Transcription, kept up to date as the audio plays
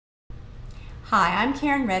Hi, I'm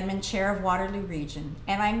Karen Redmond, Chair of Waterloo Region,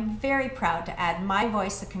 and I'm very proud to add my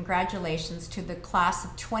voice of congratulations to the class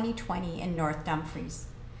of 2020 in North Dumfries.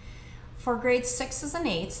 For grades 6s and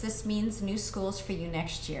 8s, this means new schools for you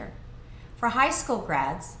next year. For high school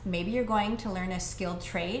grads, maybe you're going to learn a skilled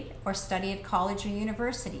trade or study at college or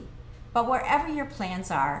university. But wherever your plans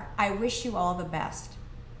are, I wish you all the best.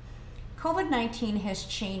 COVID-19 has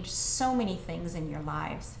changed so many things in your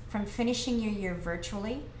lives, from finishing your year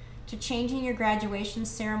virtually to changing your graduation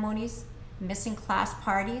ceremonies, missing class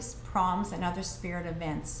parties, proms, and other spirit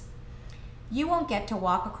events. You won't get to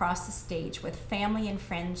walk across the stage with family and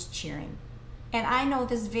friends cheering. And I know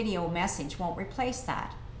this video message won't replace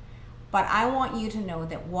that. But I want you to know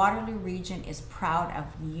that Waterloo Region is proud of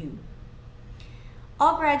you.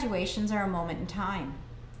 All graduations are a moment in time.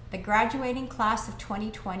 The graduating class of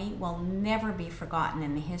 2020 will never be forgotten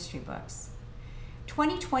in the history books.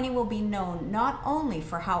 2020 will be known not only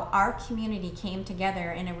for how our community came together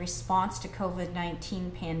in a response to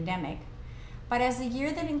COVID-19 pandemic, but as a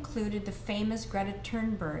year that included the famous Greta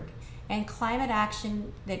Thunberg and climate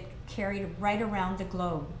action that carried right around the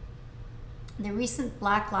globe. The recent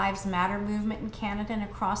Black Lives Matter movement in Canada and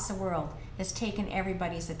across the world has taken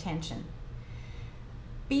everybody's attention.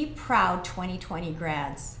 Be proud, 2020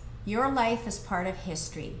 grads. Your life is part of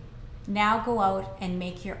history. Now go out and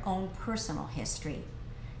make your own personal history.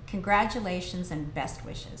 Congratulations and best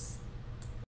wishes.